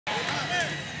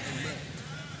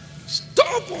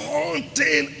Stop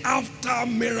hunting after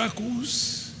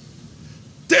miracles.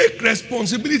 Take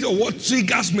responsibility of what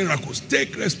triggers miracles.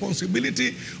 Take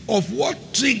responsibility of what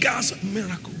triggers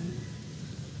miracles.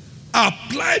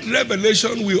 Applied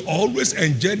revelation will always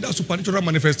engender supernatural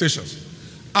manifestations.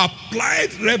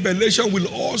 Applied revelation will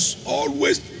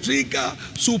always trigger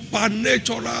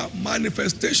supernatural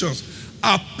manifestations.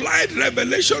 Applied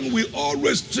revelation will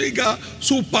always trigger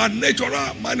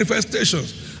supernatural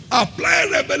manifestations.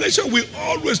 Applied revelation will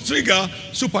always trigger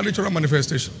supernatural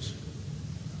manifestations.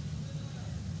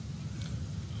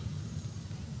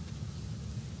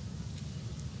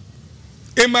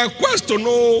 In my quest to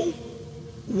know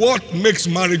what makes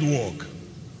marriage work,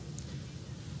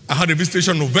 I had a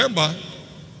visitation in November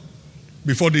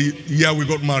before the year we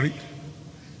got married,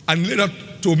 and laid out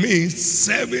to me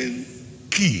 7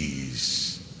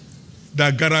 keys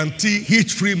that guarantee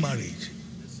hitch-free marriage.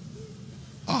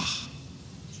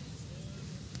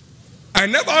 I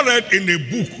never read in a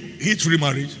book hitch-free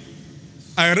marriage.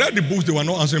 I read the books, they were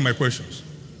not answering my questions.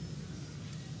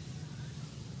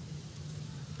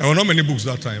 There were not many books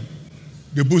that time.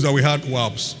 The books that we had were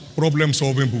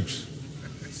problem-solving books.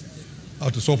 How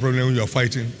to solve problems when you are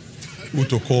fighting, who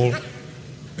to call.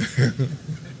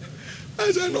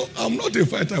 I said, no, I'm not a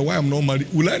fighter. Why I'm not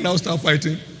married? Will I now start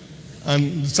fighting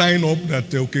and sign up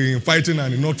that, okay, in fighting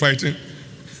and in not fighting?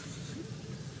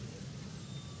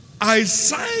 I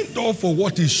signed up for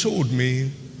what he showed me.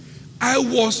 I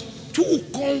was too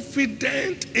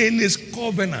confident in his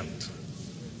covenant,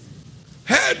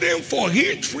 heading for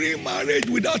hitch-free marriage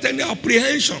without any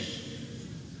apprehension.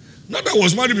 Not that I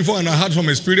was married before and I had some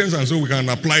experience and so we can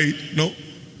apply it. No.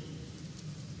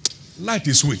 Light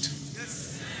is sweet.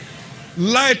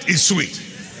 Light is sweet.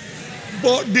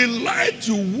 But the light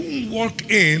you won't walk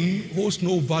in holds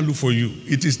no value for you.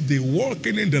 It is the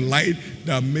walking in the light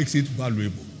that makes it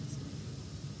valuable.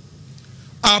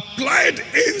 Applied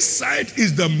insight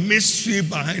is the mystery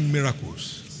behind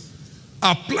miracles.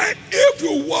 Applied, if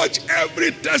you watch every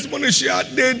testimony shared,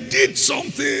 they did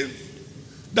something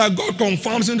that God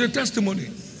confirms in the testimony.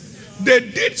 They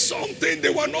did something,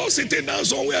 they were not sitting down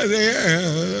somewhere.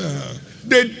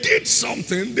 They did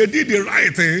something, they did the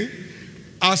right thing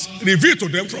as revealed to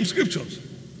them from scriptures.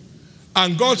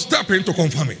 And God stepped in to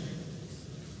confirm it.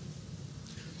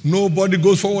 Nobody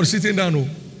goes forward sitting down. No.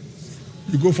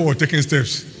 You go forward taking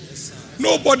steps.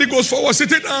 Nobody goes forward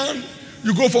sitting down.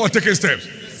 You go forward taking steps.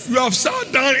 You have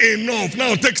sat down enough,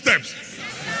 now take steps.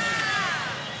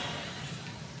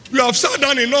 You have sat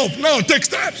down enough, now take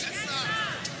steps.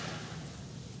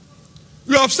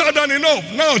 You have sat down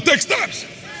enough, now take steps.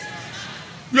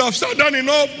 You have sat down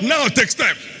enough, now take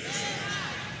steps.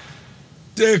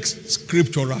 Take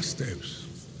scriptural steps.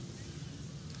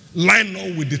 Line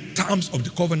up with the terms of the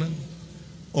covenant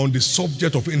on the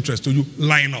subject of interest to you.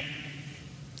 Line up.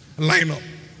 Line up.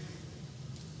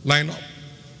 Line up.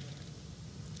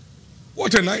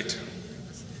 What a night.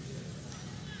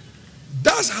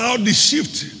 That's how the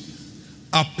shift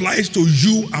applies to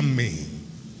you and me.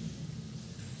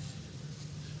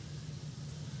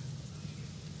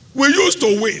 We used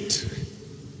to wait.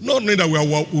 Not knowing that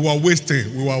we were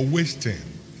wasting. We were wasting.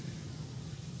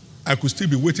 I could still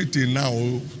be waiting till now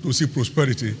to see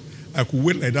prosperity. I could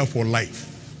wait like that for life.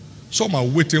 Some are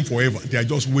waiting forever. They are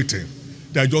just waiting.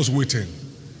 They are just waiting.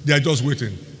 They are just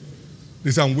waiting.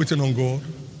 They say, I'm waiting on God,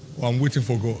 or I'm waiting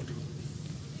for God.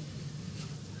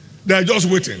 They are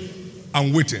just waiting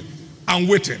and waiting and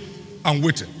waiting and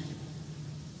waiting.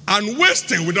 And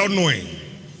wasting without knowing.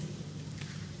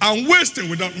 And wasting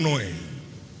without knowing.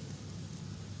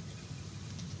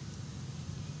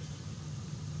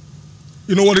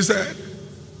 You know what he said?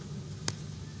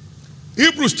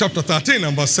 Hebrews chapter 13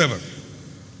 and verse 7.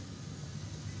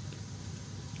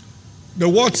 The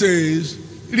word says,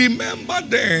 remember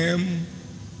them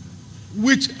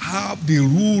which have the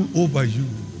rule over you,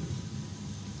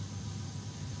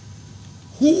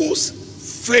 whose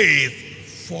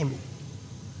faith follow,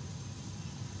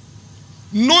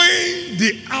 knowing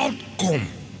the outcome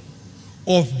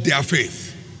of their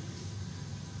faith.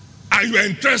 Are you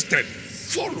interested?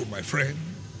 Follow, my friend.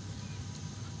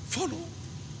 Follow.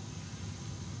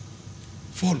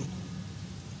 Follow.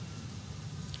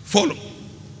 Follow.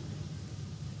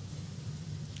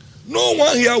 No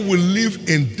one here will live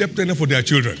indebtedness for their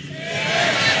children.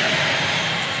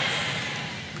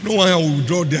 No one here will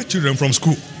withdraw their children from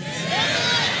school.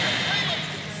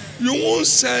 You won't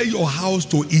sell your house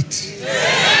to eat.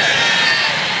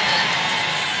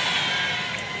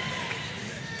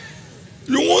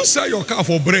 You won't sell your car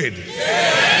for bread.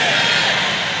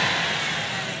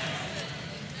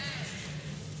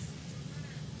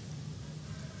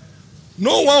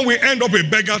 No one will end up a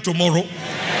beggar tomorrow.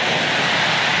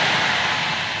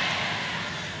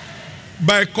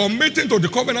 By committing to the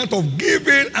covenant of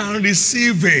giving and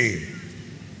receiving.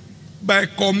 By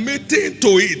committing to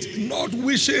it, not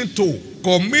wishing to.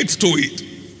 Commit to it.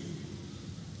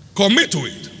 Commit to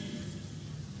it.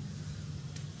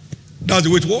 That's the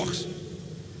way it works.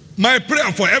 My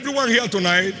prayer for everyone here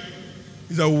tonight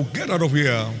is that we'll get out of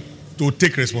here to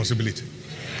take responsibility.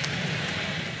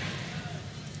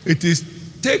 It is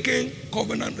taking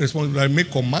covenant responsibility that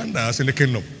makes commanders in the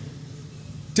kingdom.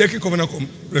 Taking covenant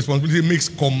responsibility makes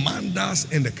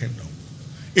commanders in the kingdom.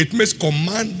 It makes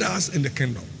commanders in the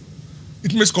kingdom.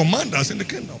 It makes commanders in the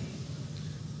kingdom.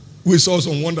 We saw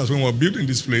some wonders when we were building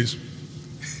this place,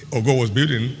 or God was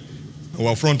building, and we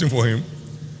were fronting for him.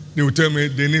 They would tell me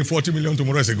they need 40 million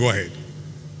tomorrow. I say, go ahead.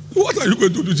 What are you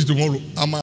going to do tomorrow?